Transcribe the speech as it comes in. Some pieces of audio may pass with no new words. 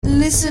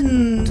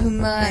Listen to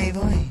my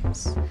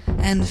voice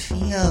and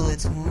feel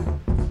its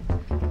warmth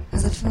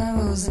as it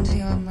flows into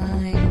your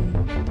mind.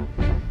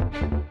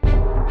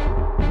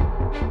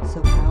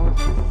 So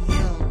powerful.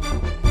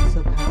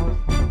 So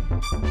powerful.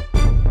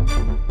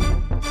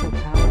 So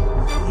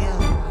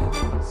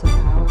powerful. So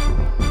powerful.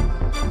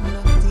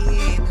 Look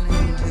deeply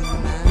into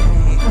my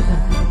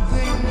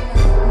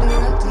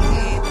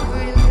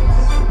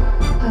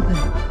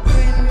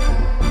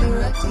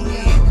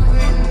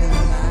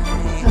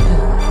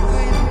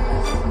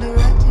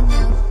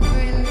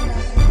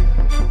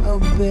Oh,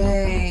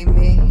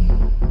 baby,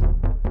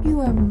 you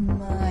are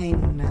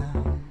mine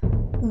now.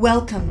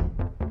 Welcome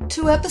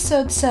to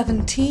episode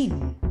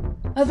 17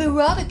 of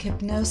Erotic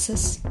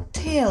Hypnosis,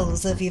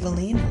 Tales of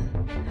Evilena.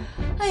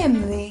 I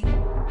am the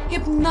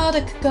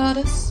hypnotic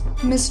goddess,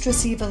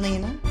 Mistress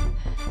Evilena,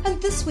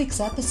 and this week's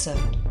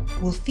episode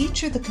will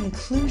feature the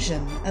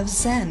conclusion of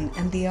Zen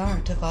and the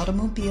Art of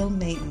Automobile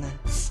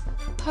Maintenance,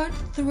 Part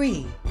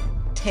 3,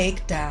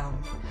 Takedown,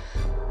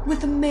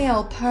 with the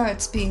male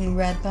parts being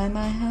read by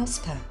my house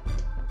pet.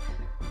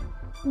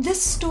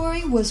 This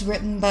story was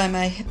written by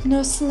my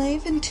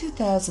hypnoslave in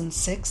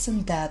 2006,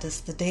 and that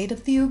is the date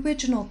of the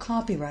original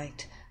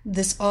copyright.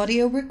 This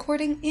audio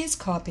recording is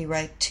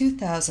copyright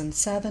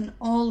 2007,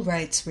 all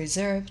rights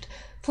reserved.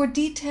 For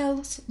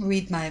details,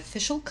 read my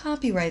official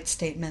copyright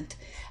statement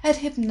at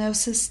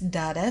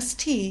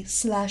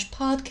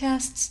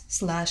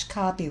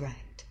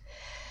hypnosis.st/podcasts/copyright.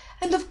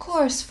 And of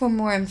course, for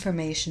more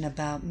information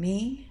about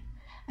me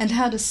and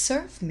how to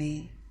serve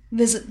me,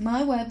 visit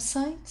my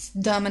websites,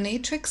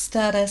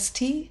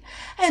 dominatrix.st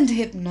and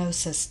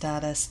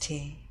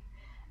hypnosis.st.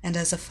 And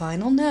as a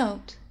final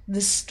note,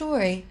 this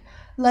story,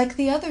 like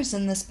the others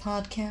in this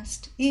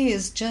podcast,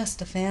 is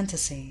just a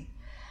fantasy.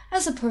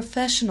 As a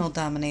professional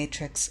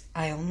dominatrix,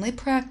 I only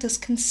practice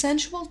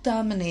consensual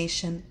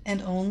domination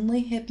and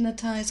only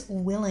hypnotize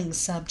willing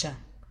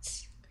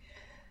subjects.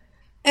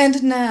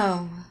 And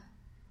now,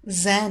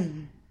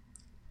 Zen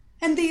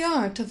and the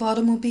Art of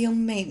Automobile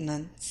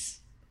Maintenance,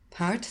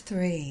 Part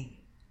 3,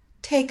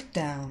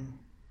 Takedown.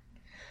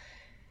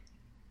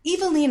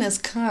 Evilena's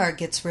car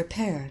gets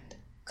repaired.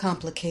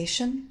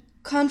 Complication,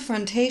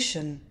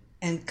 confrontation,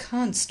 and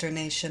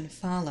consternation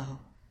follow.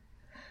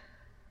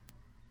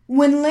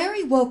 When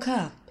Larry woke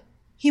up,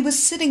 he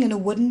was sitting in a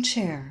wooden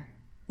chair,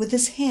 with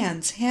his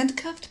hands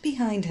handcuffed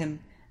behind him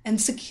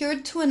and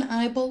secured to an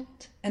eye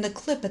bolt and a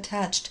clip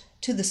attached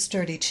to the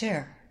sturdy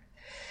chair.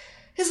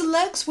 His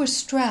legs were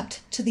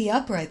strapped to the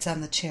uprights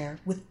on the chair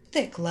with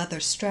thick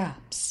leather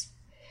straps.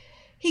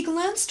 He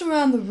glanced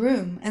around the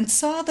room and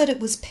saw that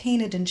it was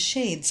painted in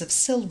shades of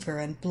silver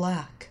and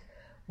black,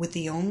 with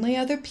the only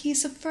other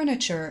piece of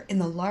furniture in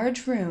the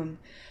large room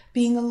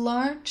being a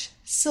large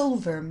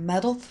silver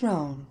metal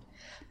throne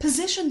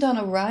positioned on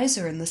a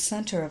riser in the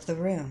center of the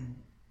room.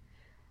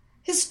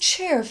 His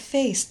chair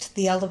faced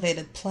the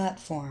elevated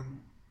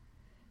platform.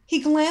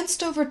 He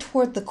glanced over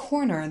toward the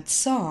corner and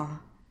saw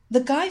the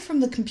guy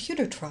from the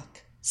computer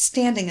truck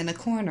standing in a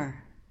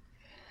corner.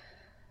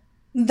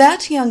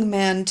 That young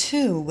man,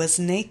 too, was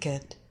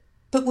naked,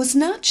 but was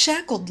not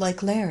shackled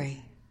like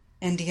Larry,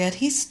 and yet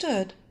he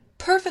stood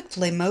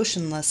perfectly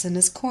motionless in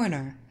his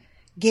corner,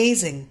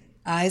 gazing,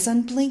 eyes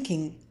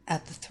unblinking,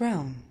 at the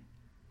throne.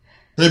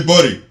 "Hey,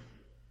 buddy,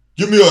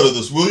 get me out of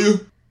this, will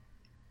you?"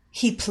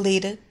 he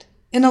pleaded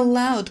in a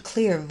loud,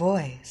 clear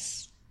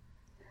voice.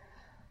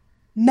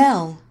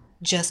 Mel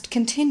just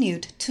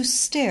continued to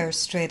stare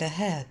straight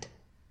ahead,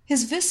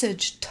 his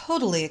visage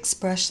totally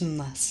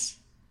expressionless.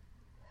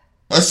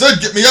 "I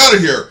said get me out of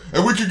here,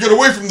 and we could get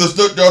away from this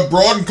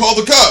broad and call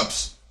the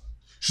cops.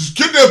 She's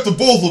kidnapped the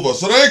both of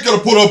us, and I ain't gonna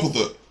put up with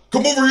it.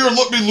 Come over here and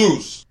let me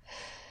loose."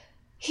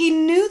 He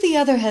knew the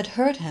other had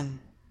heard him,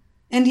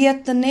 and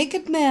yet the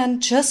naked man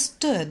just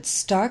stood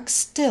stark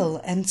still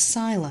and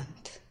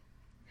silent.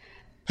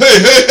 "Hey,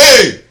 hey,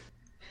 hey!"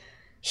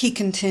 he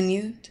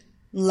continued,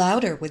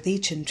 louder with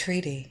each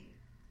entreaty.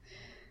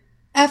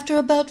 After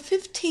about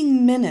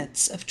 15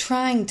 minutes of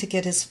trying to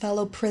get his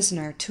fellow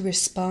prisoner to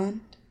respond,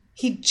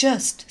 he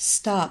just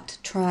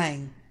stopped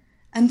trying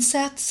and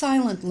sat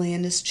silently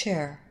in his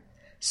chair,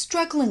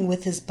 struggling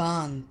with his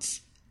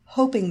bonds,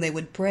 hoping they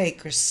would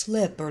break or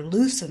slip or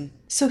loosen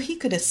so he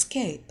could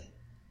escape.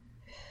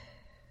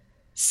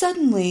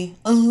 Suddenly,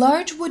 a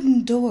large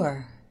wooden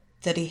door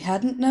that he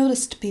hadn't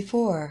noticed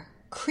before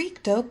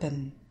creaked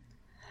open,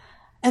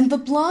 and the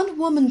blonde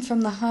woman from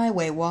the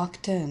highway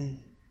walked in.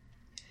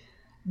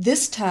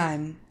 This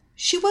time,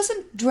 she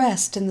wasn't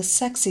dressed in the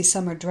sexy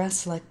summer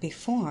dress like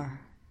before.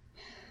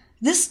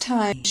 This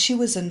time, she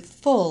was in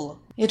full,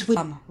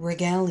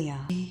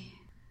 regalia.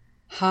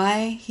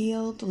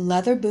 High-heeled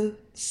leather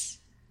boots,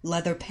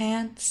 leather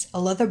pants,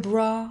 a leather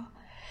bra,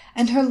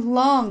 and her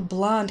long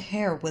blonde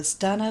hair was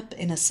done up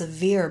in a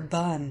severe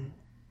bun.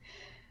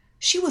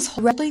 She was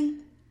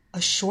holding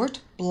a short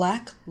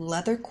black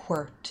leather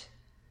quirt.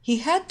 He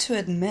had to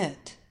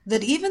admit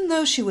that even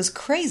though she was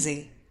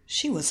crazy,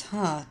 she was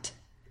hot.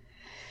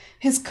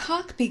 His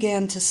cock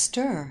began to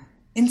stir,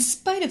 in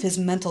spite of his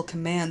mental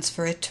commands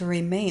for it to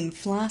remain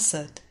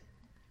flaccid.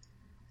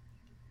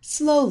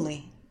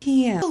 Slowly,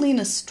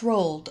 Evilena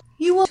strolled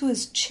to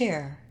his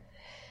chair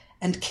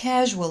and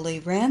casually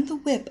ran the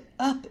whip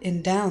up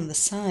and down the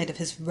side of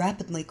his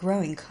rapidly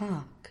growing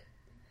cock.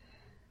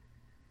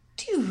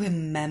 "Do you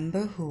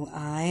remember who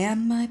I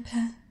am, my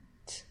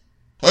pet?"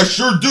 I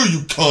sure do,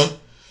 you cunt.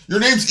 Your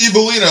name's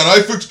Evilena and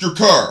I fixed your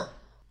car.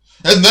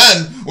 And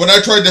then, when I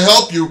tried to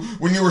help you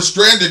when you were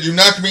stranded, you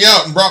knocked me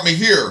out and brought me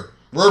here,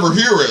 wherever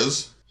here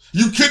is.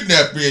 You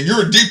kidnapped me and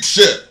you're in deep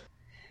shit.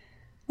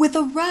 With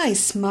a wry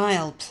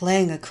smile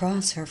playing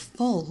across her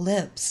full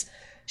lips,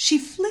 she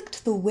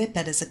flicked the whip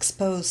at his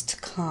exposed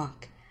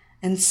cock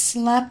and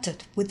slapped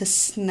it with a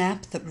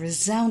snap that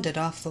resounded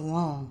off the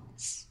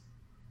walls.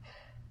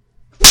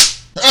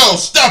 Ow,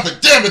 stop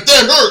it, damn it,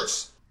 that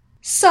hurts!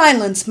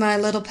 "Silence, my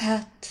little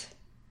pet.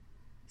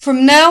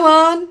 From now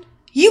on,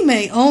 you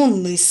may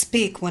only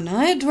speak when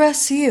I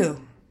address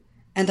you,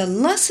 and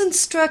unless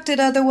instructed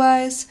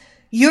otherwise,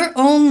 your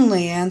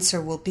only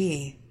answer will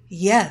be,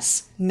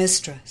 'Yes,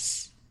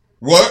 mistress.'"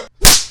 What?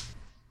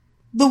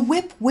 The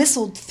whip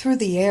whistled through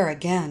the air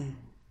again,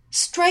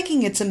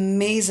 striking its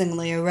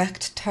amazingly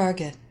erect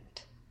target.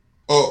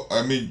 Oh,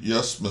 I mean,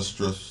 yes,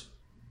 mistress.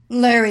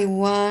 Larry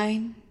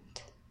whined.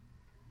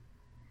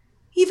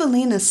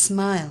 Evilena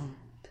smiled.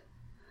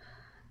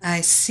 "I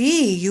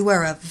see you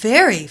are a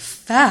very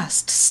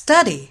fast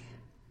study.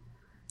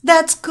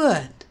 That's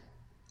good.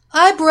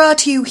 I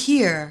brought you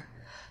here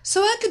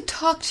so I could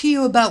talk to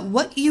you about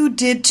what you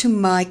did to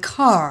my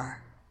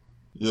car."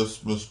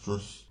 Yes,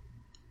 mistress.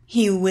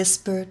 He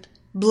whispered,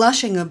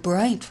 blushing a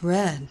bright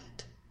red.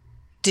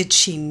 Did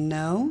she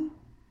know?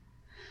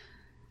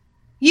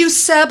 "You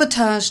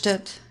sabotaged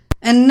it,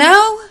 and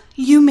now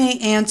you may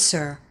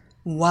answer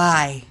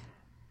why."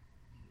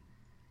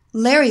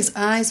 Larry's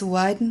eyes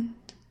widened,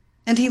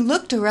 and he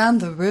looked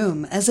around the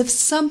room as if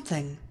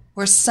something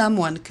or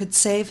someone could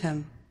save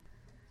him.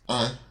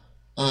 I.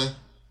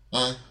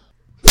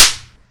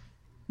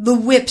 The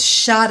whip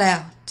shot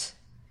out.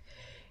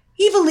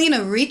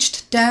 Evilena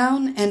reached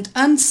down and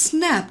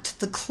unsnapped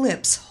the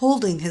clips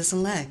holding his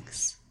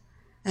legs,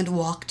 and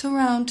walked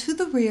around to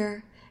the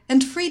rear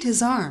and freed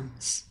his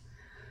arms.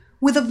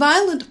 With a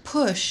violent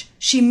push,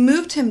 she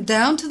moved him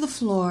down to the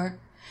floor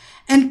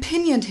and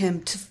pinioned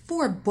him to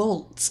 4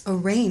 bolts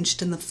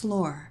arranged in the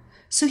floor,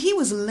 so he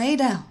was laid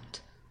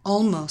out,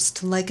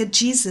 almost like a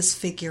Jesus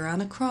figure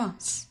on a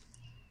cross.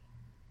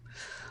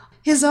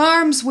 His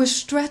arms were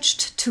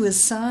stretched to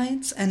his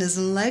sides, and his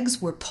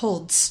legs were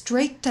pulled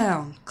straight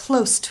down,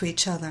 close to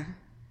each other.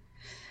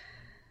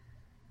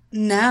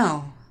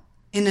 Now,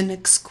 in an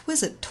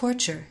exquisite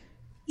torture,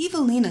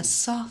 Evilena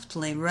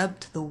softly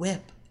rubbed the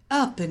whip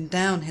up and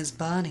down his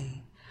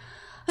body,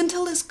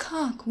 until his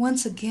cock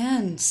once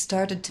again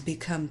started to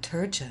become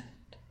turgid.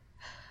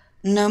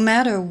 No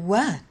matter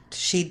what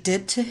she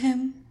did to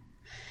him,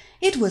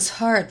 it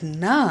was hard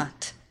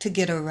not to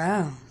get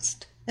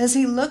aroused as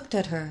he looked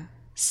at her,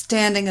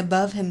 standing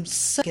above him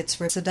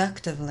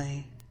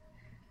seductively.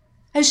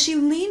 As she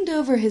leaned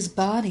over his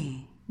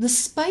body, the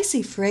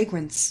spicy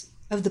fragrance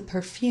of the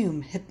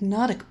perfume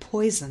hypnotic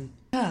poison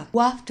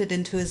wafted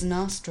into his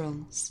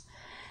nostrils,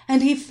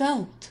 and he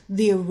felt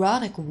the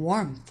erotic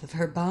warmth of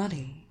her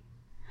body.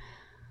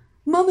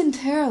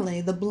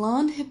 Momentarily, the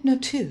blonde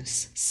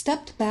hypnoteuse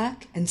stepped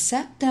back and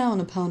sat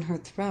down upon her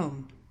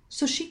throne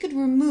so she could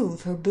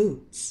remove her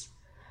boots.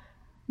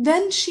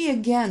 Then she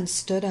again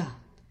stood up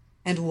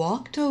and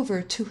walked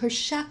over to her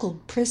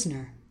shackled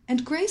prisoner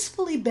and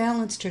gracefully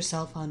balanced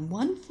herself on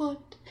one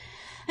foot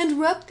and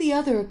rubbed the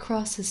other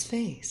across his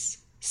face,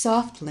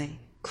 softly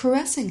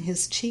caressing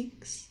his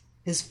cheeks,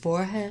 his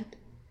forehead,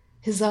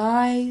 his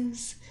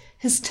eyes,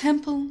 his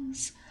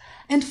temples,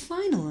 and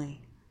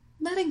finally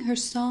letting her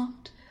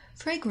soft,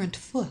 fragrant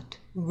foot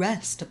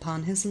rest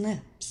upon his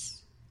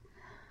lips.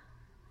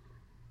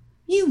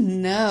 "You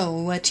know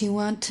what you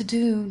want to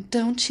do,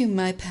 don't you,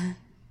 my pet?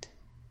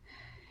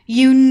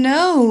 You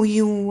know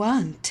you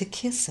want to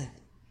kiss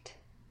it.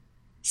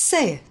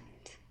 Say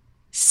it.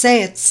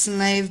 Say it,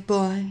 slave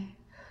boy.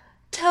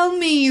 Tell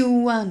me you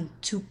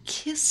want to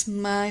kiss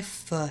my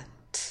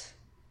foot."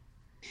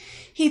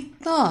 He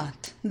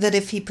thought that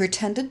if he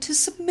pretended to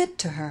submit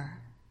to her,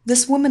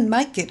 this woman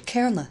might get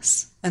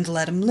careless and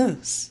let him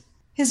loose.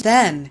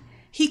 Then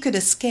he could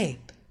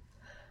escape.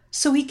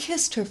 So he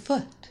kissed her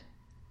foot.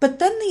 But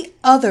then the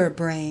other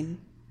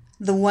brain,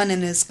 the one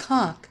in his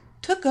cock,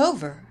 took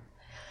over,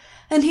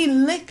 and he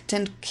licked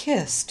and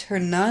kissed her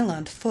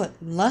nylon foot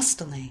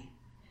lustily,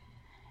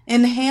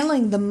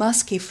 inhaling the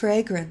musky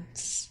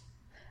fragrance.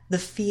 The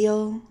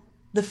feel,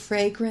 the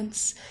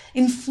fragrance,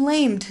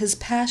 inflamed his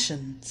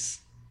passions.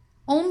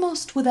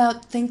 Almost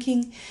without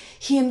thinking,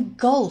 he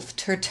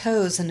engulfed her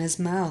toes in his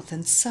mouth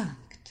and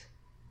sucked.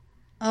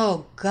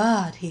 "Oh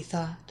God," he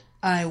thought,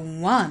 "I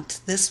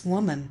want this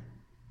woman."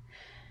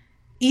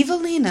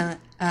 Evilena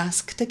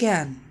asked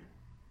again,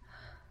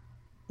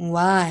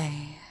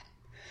 "Why?"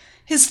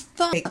 His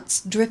thoughts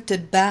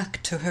drifted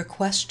back to her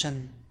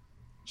question.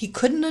 He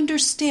couldn't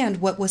understand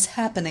what was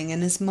happening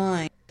in his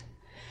mind.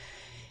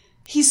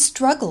 He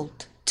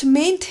struggled to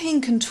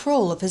maintain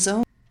control of his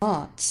own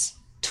thoughts,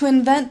 to to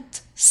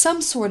invent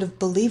some sort of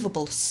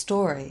believable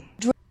story,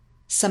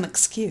 some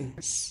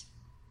excuse.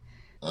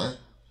 I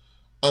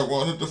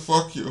wanted to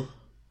fuck you.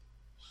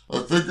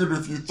 I figured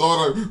if you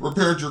thought I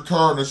repaired your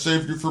car and I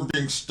saved you from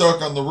being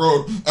stuck on the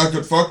road, I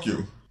could fuck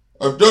you.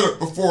 I've done it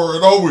before.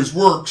 It always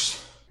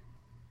works.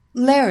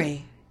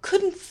 Larry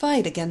couldn't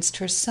fight against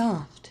her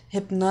soft,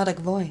 hypnotic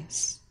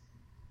voice.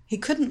 He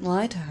couldn't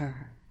lie to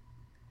her.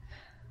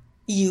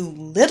 "You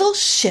little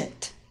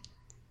shit,"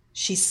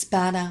 she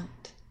spat out.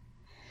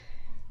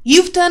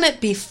 "You've done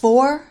it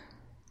before?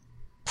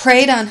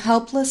 Preyed on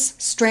helpless,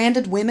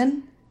 stranded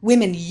women?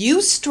 Women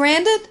you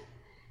stranded?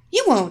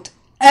 You won't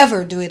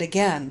ever do it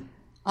again.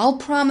 I'll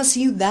promise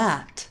you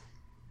that."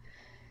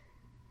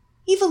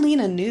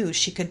 Evilena knew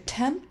she could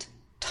tempt,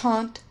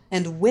 taunt,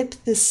 and whip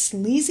this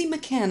sleazy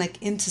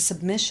mechanic into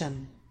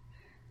submission.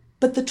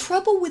 But the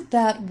trouble with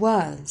that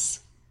was,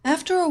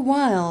 after a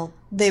while,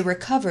 they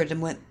recovered and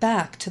went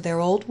back to their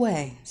old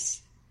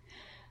ways.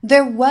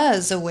 There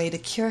was a way to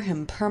cure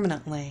him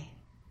permanently,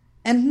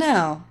 and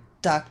now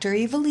Dr.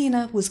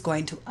 Evilena was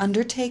going to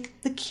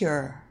undertake the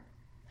cure.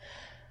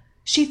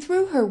 She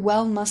threw her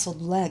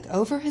well-muscled leg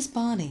over his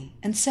body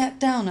and sat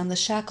down on the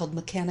shackled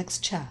mechanic's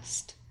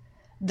chest,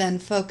 then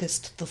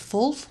focused the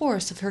full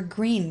force of her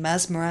green,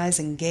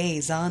 mesmerizing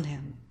gaze on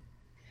him.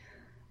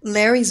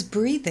 Larry's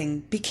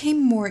breathing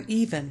became more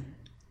even,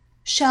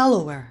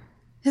 shallower.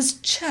 His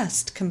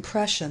chest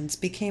compressions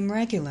became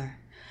regular,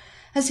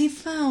 as he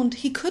found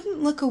he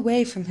couldn't look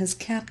away from his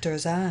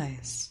captor's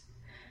eyes.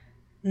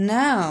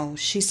 Now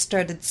she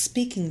started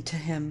speaking to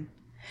him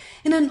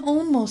in an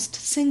almost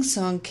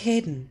sing-song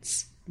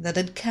cadence that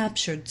had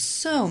captured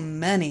so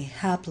many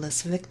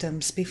hapless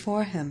victims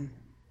before him.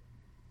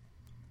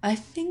 "I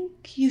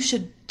think you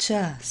should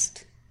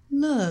just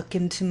look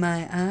into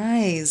my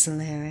eyes,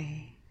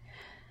 Larry,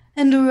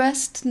 and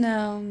rest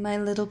now, my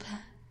little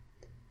pet.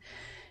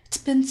 It's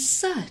been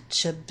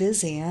such a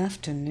busy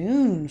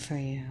afternoon for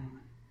you,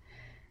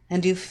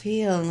 and you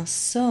feel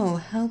so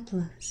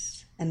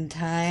helpless and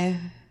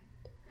tired,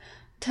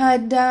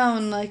 tied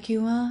down like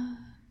you are,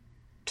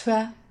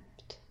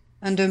 trapped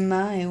under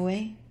my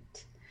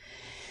weight,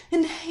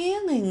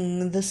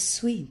 inhaling the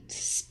sweet,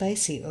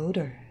 spicy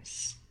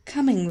odors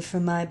coming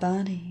from my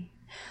body,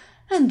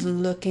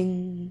 and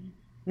looking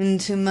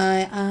into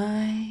my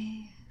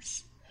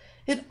eyes.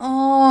 It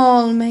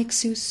all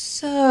makes you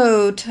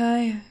so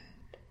tired,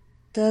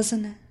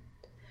 doesn't it?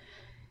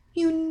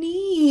 You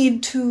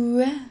need to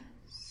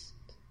rest.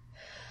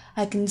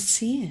 I can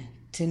see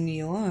it in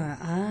your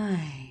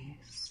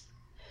eyes.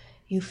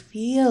 You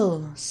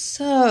feel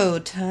so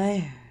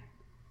tired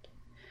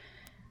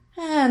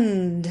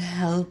and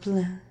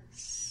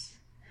helpless,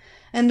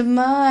 and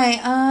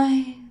my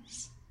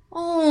eyes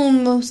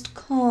almost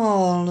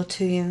call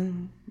to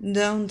you,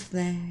 don't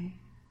they?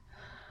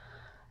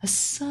 A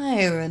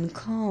siren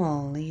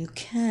call you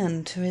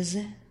can't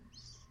resist.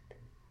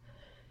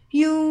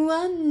 You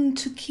run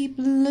to keep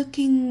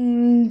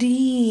looking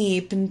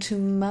deep into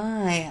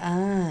my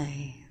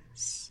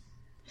eyes.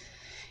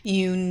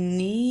 You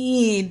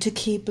need to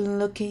keep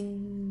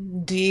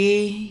looking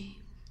deep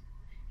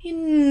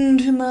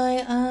into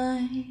my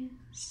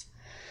eyes,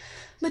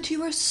 but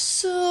you are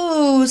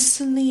so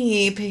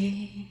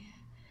sleepy,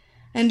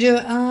 and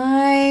your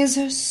eyes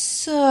are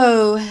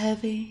so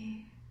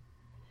heavy,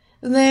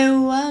 they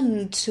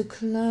want to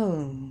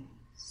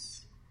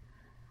close,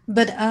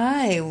 but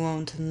I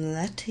won't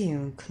let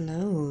you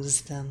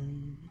close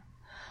them.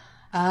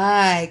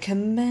 I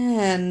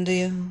command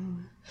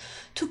you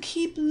to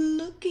keep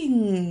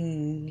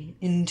looking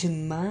into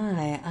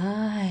my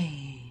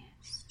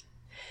eyes.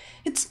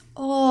 It's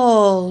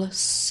all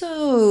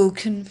so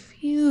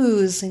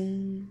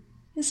confusing,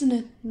 isn't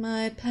it,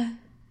 my pet?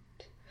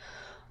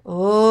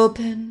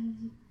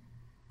 Open,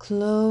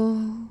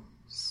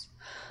 close.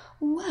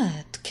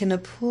 What can a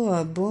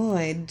poor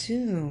boy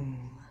do?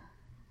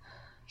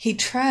 He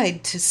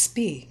tried to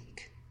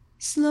speak,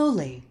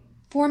 slowly,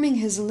 forming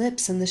his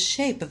lips in the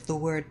shape of the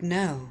word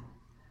no.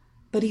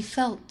 But he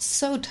felt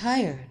so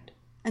tired,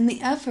 and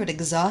the effort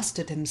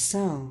exhausted him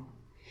so.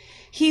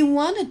 He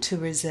wanted to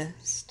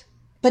resist,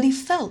 but he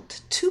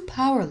felt too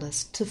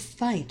powerless to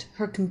fight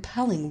her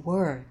compelling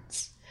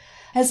words,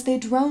 as they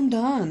droned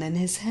on in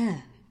his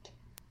head.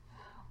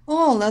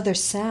 All other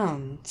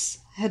sounds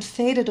had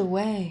faded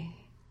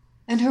away,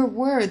 and her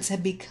words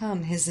had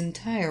become his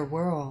entire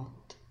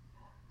world.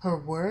 Her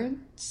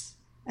words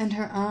and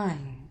her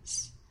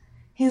eyes.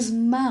 His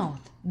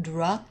mouth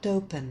dropped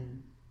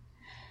open.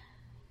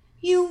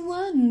 You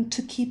want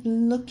to keep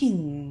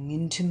looking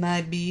into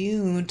my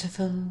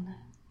beautiful,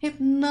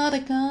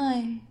 hypnotic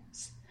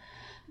eyes,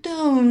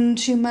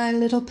 don't you, my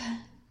little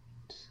pet?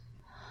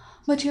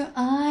 But your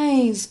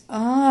eyes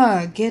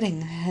are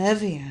getting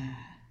heavier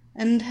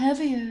and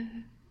heavier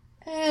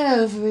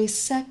every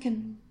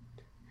second,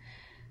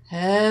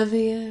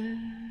 heavier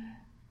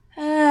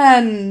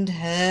and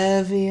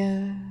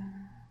heavier,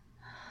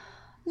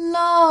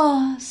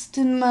 lost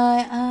in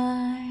my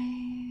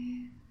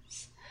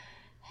eyes,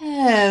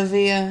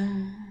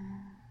 heavier,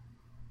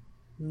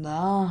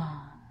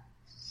 lost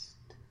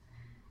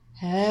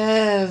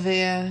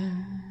heavier.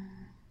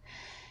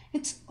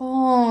 It's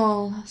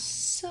all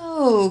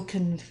so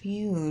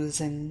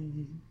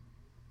confusing.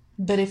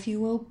 But if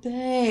you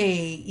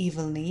obey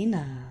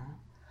Evilena,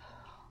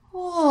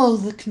 all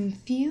the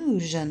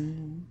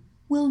confusion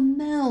will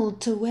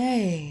melt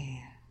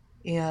away.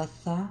 Your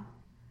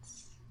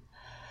thoughts,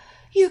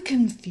 your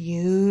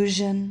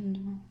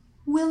confusion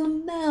will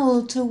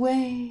melt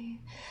away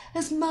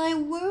as my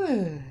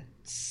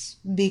words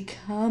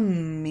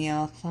become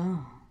your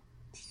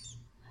thoughts.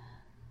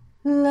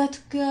 Let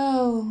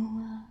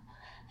go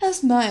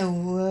as my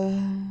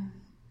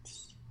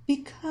words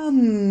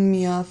become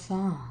your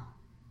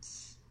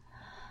thoughts.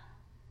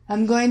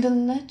 I'm going to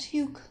let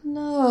you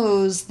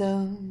close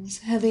those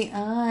heavy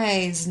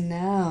eyes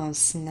now,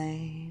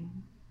 slave.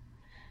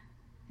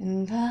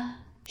 In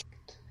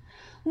fact,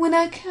 when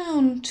I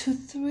count to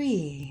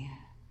 3,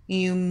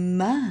 you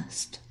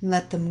must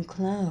let them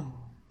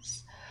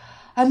close.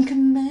 I'm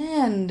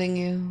commanding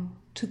you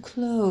to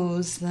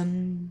close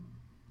them.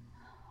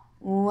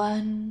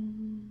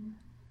 1,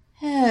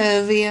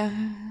 heavier.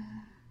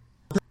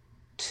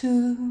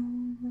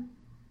 2,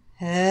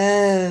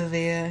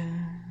 heavier.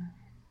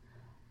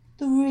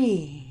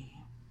 3,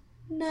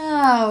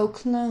 now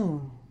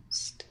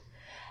closed.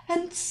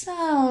 And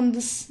sound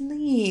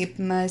asleep,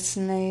 my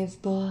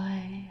slave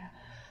boy,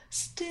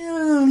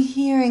 still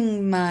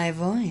hearing my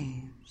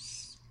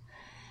voice,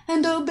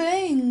 and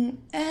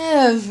obeying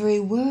every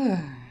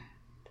word,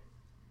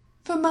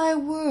 for my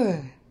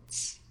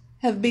words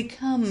have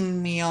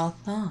become your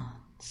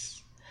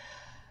thoughts.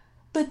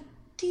 But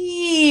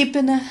deep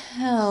in a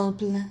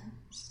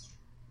helpless,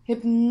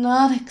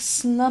 hypnotic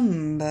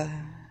slumber,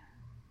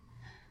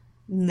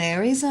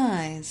 Larry's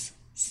eyes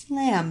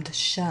slammed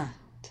shut.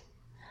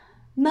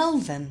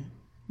 Melvin,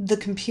 the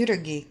computer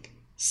geek,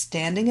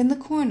 standing in the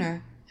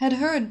corner, had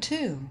heard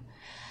too,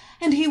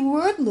 and he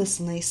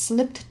wordlessly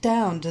slipped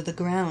down to the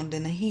ground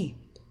in a heap.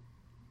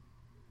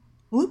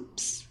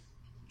 "Oops,"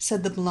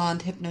 said the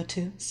blonde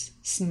hypnotus,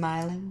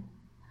 smiling.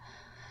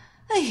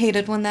 "I hate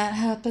it when that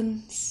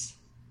happens."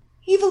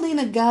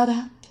 Evilena got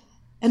up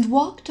and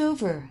walked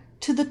over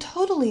to the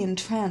totally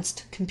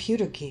entranced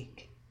computer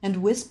geek and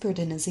whispered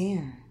in his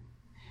ear,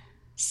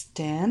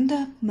 "Stand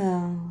up,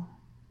 Mel.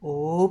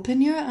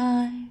 Open your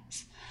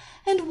eyes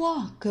and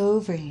walk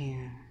over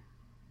here.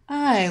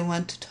 I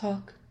want to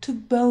talk to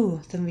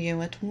both of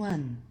you at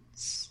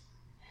once."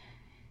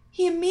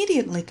 He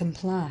immediately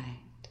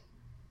complied.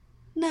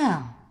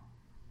 "Now,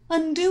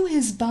 undo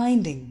his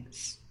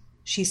bindings,"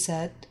 she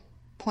said,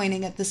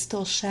 pointing at the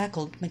still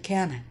shackled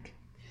mechanic.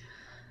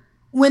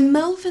 When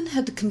Melvin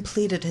had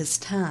completed his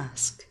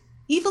task,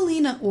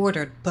 Evilena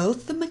ordered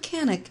both the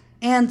mechanic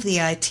and the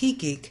IT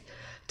geek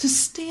to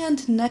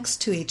stand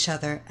next to each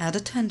other at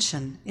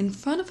attention in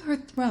front of her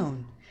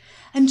throne,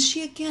 and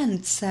she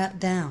again sat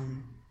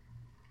down.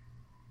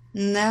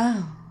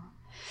 "Now,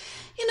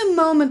 in a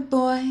moment,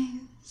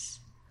 boys,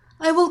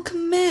 I will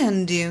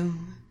command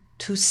you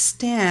to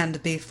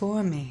stand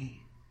before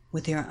me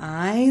with your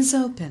eyes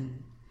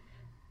open,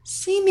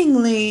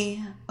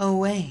 seemingly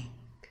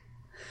awake.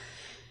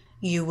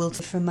 You will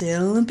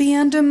still be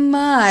under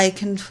my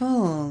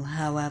control,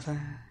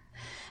 however,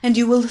 and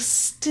you will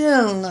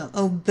still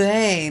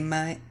obey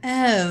my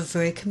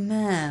every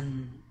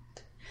command.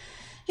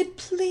 It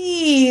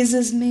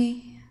pleases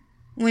me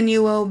when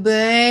you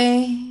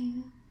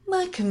obey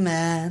my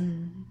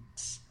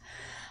commands,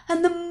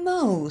 and the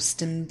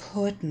most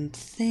important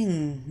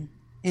thing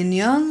in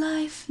your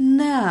life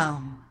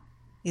now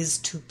is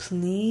to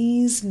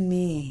please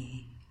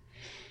me.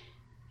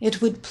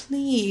 It would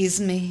please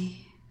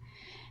me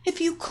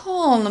if you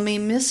call me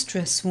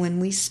mistress when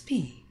we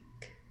speak.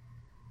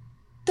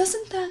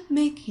 Doesn't that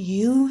make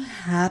you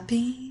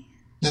happy?"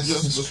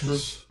 Yes,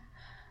 mistress.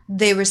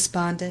 They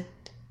responded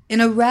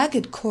in a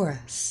ragged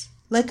chorus,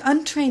 like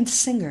untrained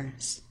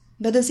singers,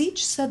 but as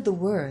each said the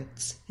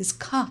words, his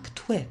cock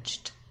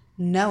twitched,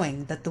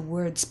 knowing that the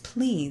words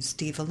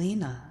pleased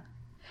Evilena.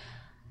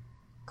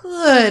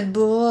 "Good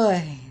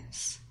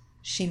boys,"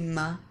 she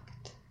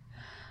mocked.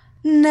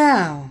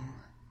 "Now,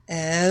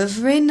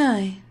 every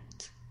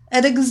night,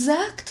 at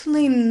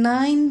exactly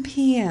 9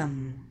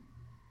 p.m.,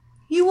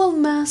 you will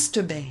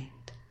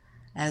masturbate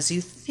as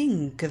you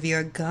think of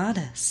your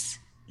goddess,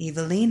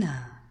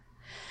 Evilena,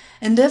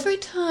 and every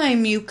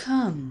time you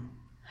come,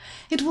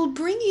 it will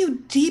bring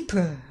you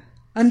deeper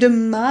under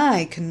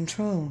my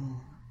control.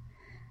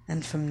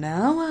 And from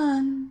now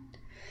on,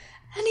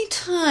 any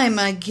time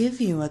I give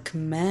you a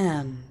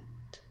command,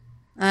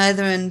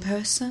 either in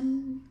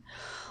person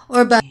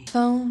or by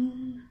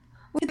phone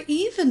or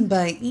even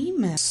by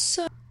email,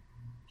 so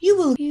you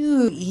will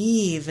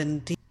even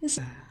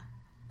deeper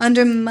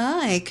under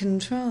my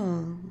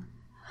control.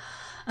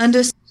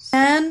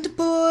 Understand,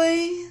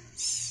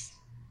 boys?"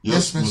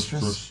 Yes,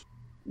 mistress.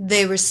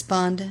 They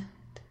responded,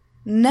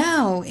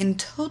 now in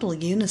total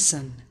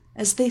unison,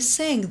 as they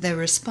sang their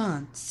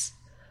response,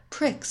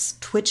 pricks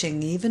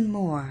twitching even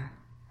more.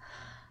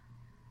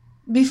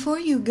 "Before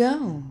you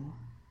go,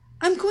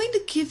 I'm going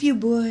to give you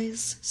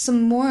boys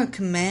some more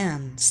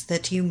commands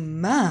that you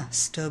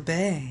must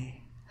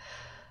obey,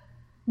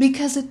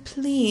 because it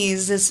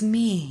pleases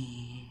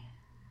me.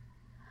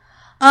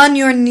 On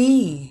your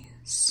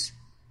knees,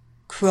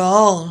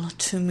 crawl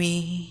to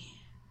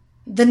me."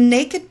 The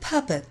naked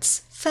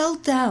puppets fell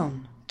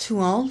down to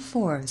all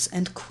fours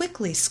and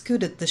quickly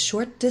scooted the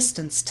short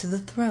distance to the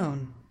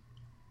throne.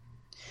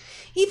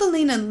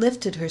 Evilena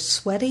lifted her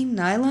sweaty,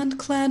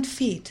 nylon-clad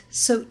feet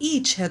so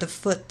each had a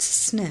foot to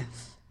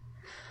sniff.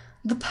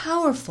 The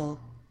powerful,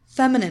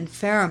 feminine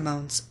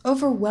pheromones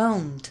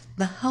overwhelmed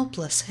the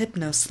helpless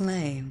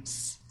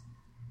hypno-slaves.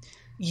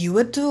 "You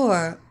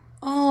adore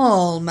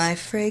all my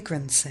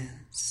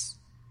fragrances,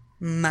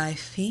 my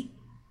feet,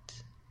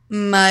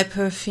 my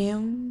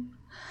perfume,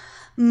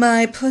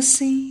 my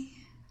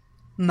pussy,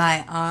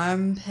 my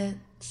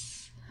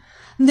armpits.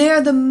 They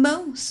are the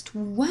most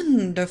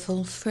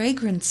wonderful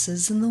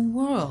fragrances in the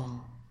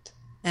world,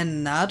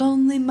 and not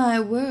only my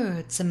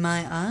words and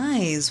my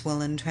eyes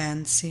will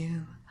entrance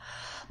you,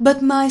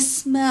 but my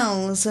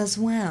smells as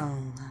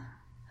well.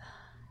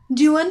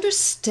 Do you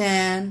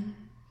understand?"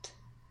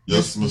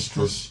 "Yes,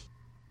 mistress,"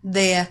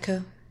 they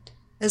echoed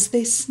as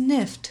they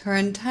sniffed her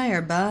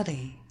entire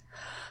body,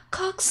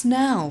 cocks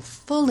now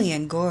fully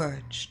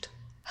engorged,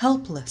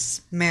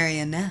 helpless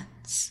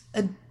marionettes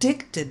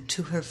addicted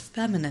to her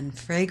feminine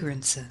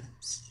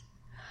fragrances.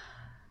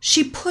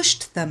 She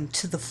pushed them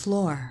to the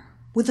floor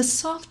with a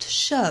soft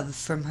shove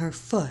from her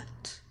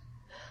foot.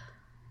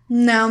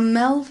 "Now,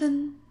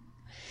 Melvin,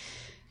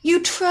 you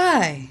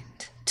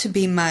tried to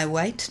be my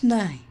white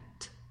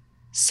knight,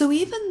 so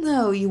even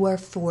though you are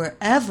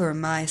forever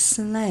my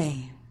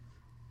slave,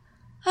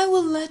 I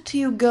will let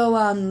you go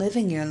on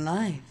living your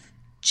life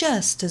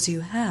just as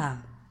you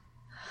have,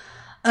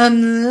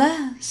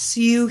 unless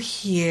you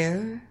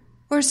hear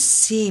or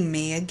see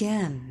me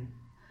again.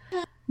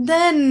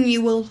 Then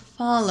you will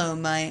follow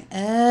my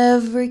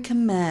every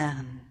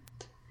command."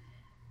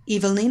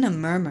 Evilena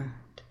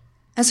murmured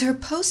as her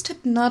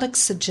post-hypnotic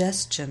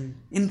suggestion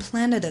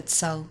implanted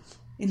itself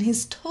in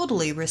his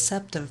totally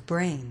receptive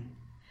brain.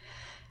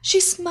 She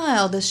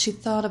smiled as she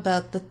thought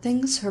about the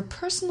things her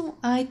personal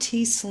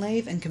IT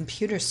slave and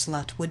computer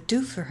slut would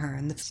do for her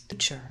in the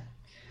future.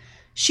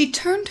 She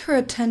turned her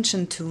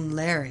attention to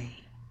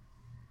Larry.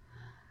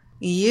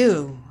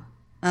 "You,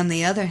 on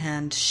the other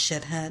hand,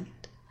 shithead,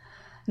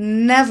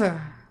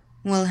 never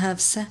will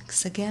have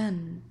sex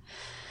again.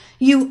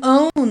 You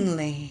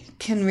only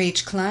can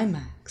reach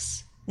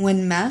climax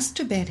when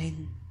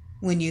masturbating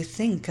when you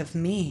think of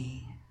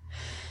me.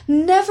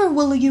 Never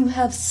will you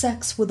have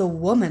sex with a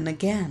woman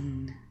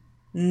again.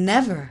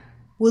 Never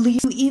will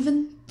you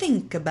even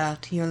think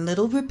about your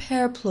little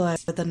repair ploy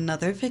with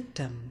another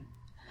victim.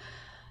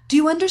 Do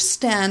you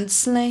understand,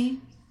 slave?"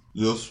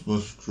 "Yes,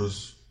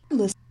 mistress,"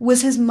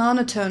 was his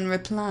monotone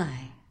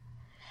reply,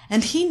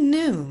 and he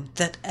knew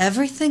that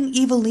everything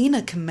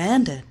Evilena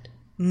commanded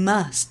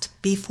must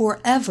be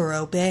forever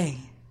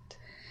obeyed.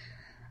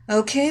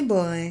 "Okay,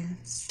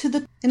 boys,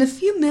 in a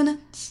few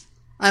minutes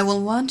I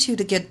will want you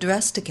to get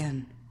dressed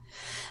again,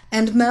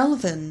 and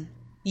Melvin,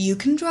 you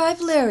can drive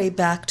Larry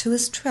back to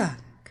his truck.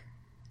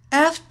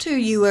 After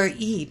you are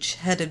each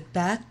headed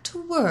back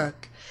to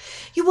work,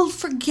 you will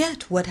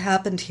forget what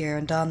happened here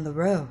and on the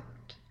road,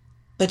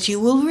 but you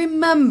will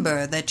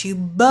remember that you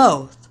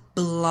both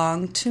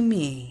belong to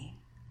me.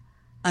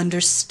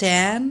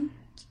 Understand?"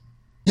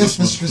 "Yes,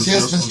 mistress,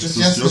 yes, mistress,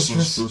 yes,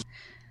 mistress,"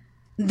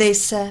 they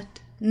said,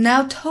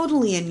 now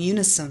totally in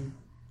unison,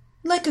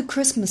 like a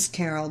Christmas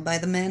carol by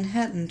the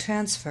Manhattan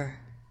Transfer.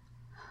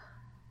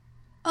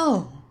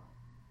 "Oh,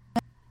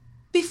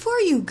 before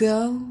you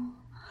go,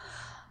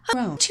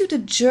 I want you to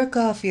jerk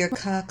off your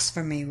cocks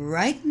for me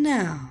right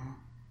now,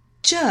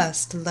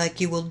 just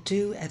like you will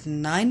do at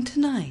 9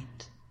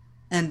 tonight,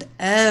 and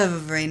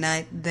every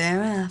night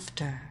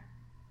thereafter."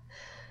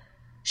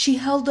 She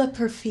held up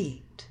her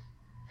feet.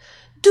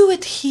 "Do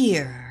it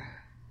here."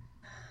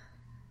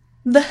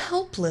 The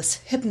helpless,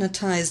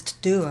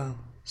 hypnotized duo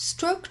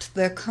stroked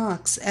their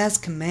cocks as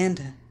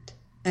commanded,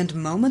 and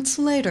moments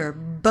later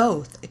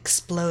both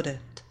exploded,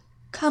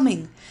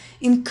 coming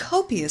in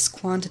copious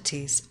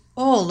quantities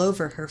all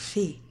over her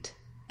feet,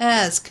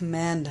 as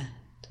commanded.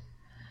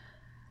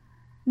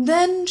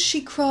 Then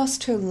she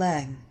crossed her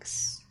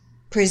legs,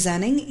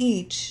 presenting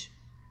each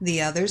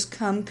the other's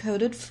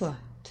cum-coated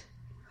foot.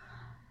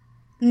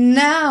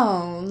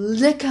 "Now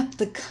lick up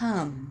the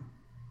cum,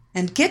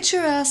 and get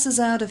your asses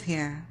out of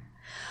here.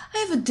 I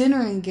have a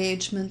dinner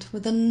engagement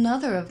with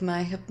another of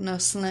my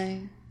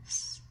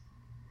hypno-slaves."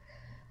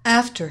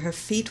 After her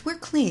feet were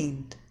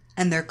cleaned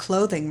and their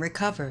clothing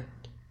recovered,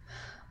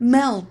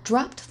 Mel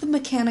dropped the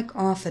mechanic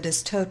off at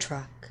his tow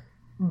truck.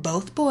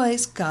 Both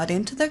boys got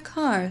into their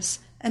cars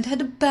and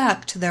headed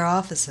back to their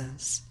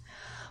offices,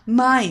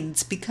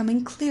 minds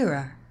becoming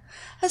clearer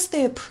as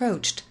they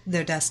approached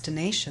their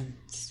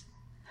destinations.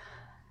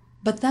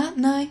 But that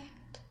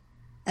night,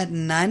 at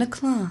 9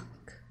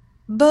 o'clock,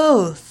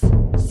 both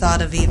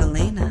thought of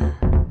Evilena,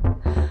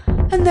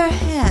 and their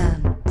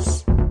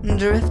hands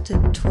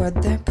drifted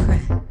toward their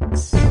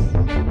pricks.